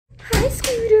Hi,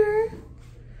 Scooter.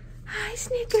 Hi,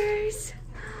 Snickers.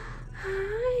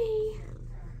 Hi.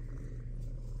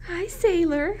 Hi,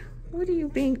 Sailor. What are you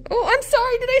being? Oh, I'm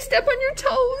sorry. Did I step on your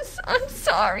toes? I'm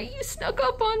sorry. You snuck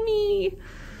up on me.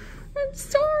 I'm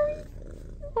sorry.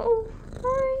 Oh,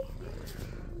 hi.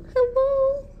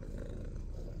 Hello.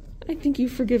 I think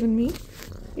you've forgiven me.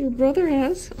 Your brother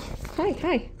has. Hi,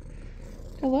 hi.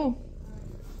 Hello.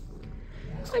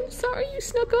 I'm sorry you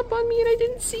snuck up on me and I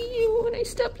didn't see you and I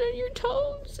stepped on your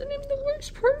toes and I'm the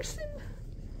worst person.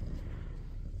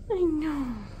 I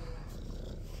know.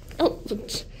 Oh,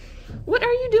 what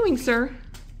are you doing, sir?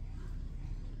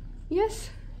 Yes,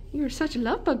 you're such a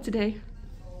love bug today.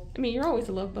 I mean, you're always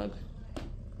a love bug.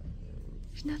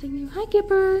 There's nothing new. Hi,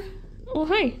 Kipper. Oh,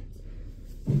 hi.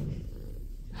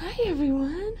 Hi,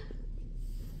 everyone.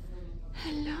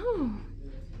 Hello.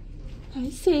 Hi,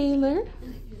 Sailor.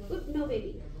 Oop, no,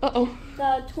 baby. Uh-oh.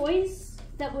 The toys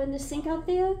that were in the sink out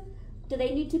there, do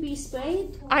they need to be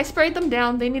sprayed? I sprayed them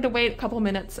down. They need to wait a couple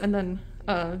minutes and then,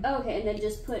 Okay, and then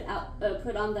just put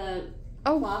on the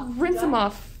cloth rinse to them dry?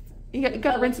 off. You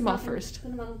got to rinse them off first.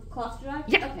 Put them on cloth to dry?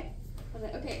 Yeah. Okay.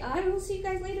 Okay, I will see you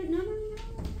guys later. No.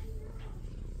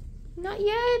 Not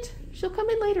yet. She'll come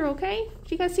in later, okay?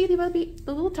 She got to see the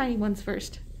little tiny ones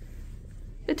first.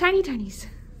 The tiny tinies.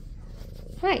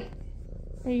 Hi.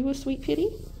 Are you a sweet kitty?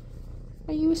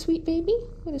 Are you a sweet baby?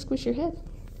 I'm gonna squish your head.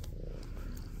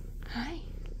 Hi.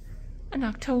 In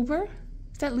October?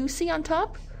 Is that Lucy on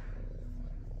top?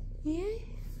 Yeah.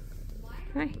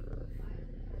 Hi.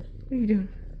 What are you doing?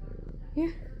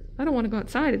 Yeah. I don't want to go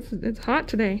outside. It's hot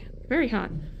today. Very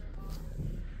hot.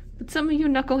 But some of you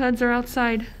knuckleheads are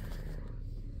outside.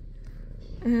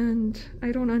 And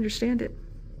I don't understand it.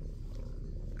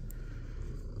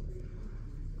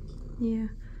 Yeah.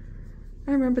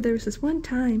 I remember there was this one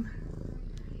time,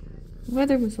 the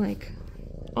weather was like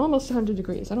almost 100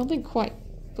 degrees. I don't think quite,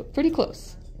 but pretty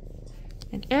close.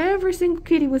 And every single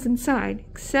kitty was inside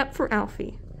except for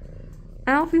Alfie.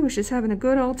 Alfie was just having a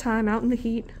good old time out in the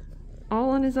heat,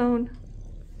 all on his own.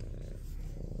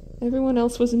 Everyone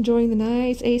else was enjoying the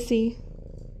nice AC.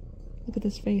 Look at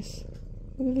this face.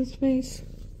 Look at this face.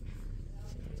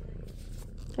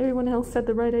 Everyone else had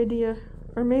the right idea.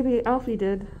 Or maybe Alfie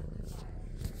did.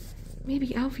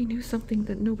 Maybe Alfie knew something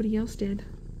that nobody else did.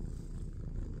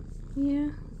 Yeah.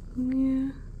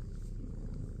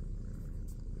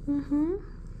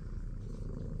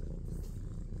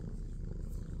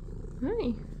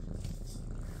 Hi.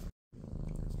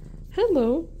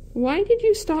 Hello. Why did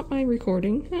you stop my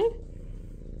recording, huh?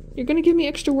 You're gonna give me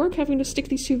extra work having to stick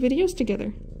these two videos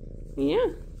together.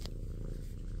 Yeah.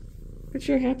 But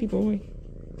you're a happy boy.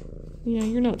 Yeah,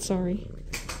 you're not sorry.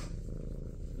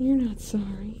 You're not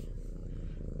sorry.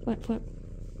 Flap, flap.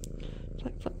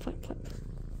 Flap, flap, flap, flap.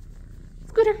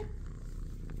 Scooter!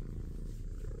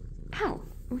 Ow!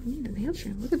 Oh, I need a nail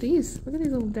trim. Look at these. Look at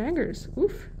these little daggers.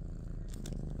 Oof.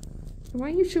 Why are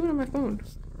you chewing on my phone?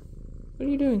 What are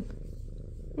you doing?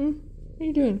 What are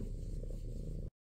you doing?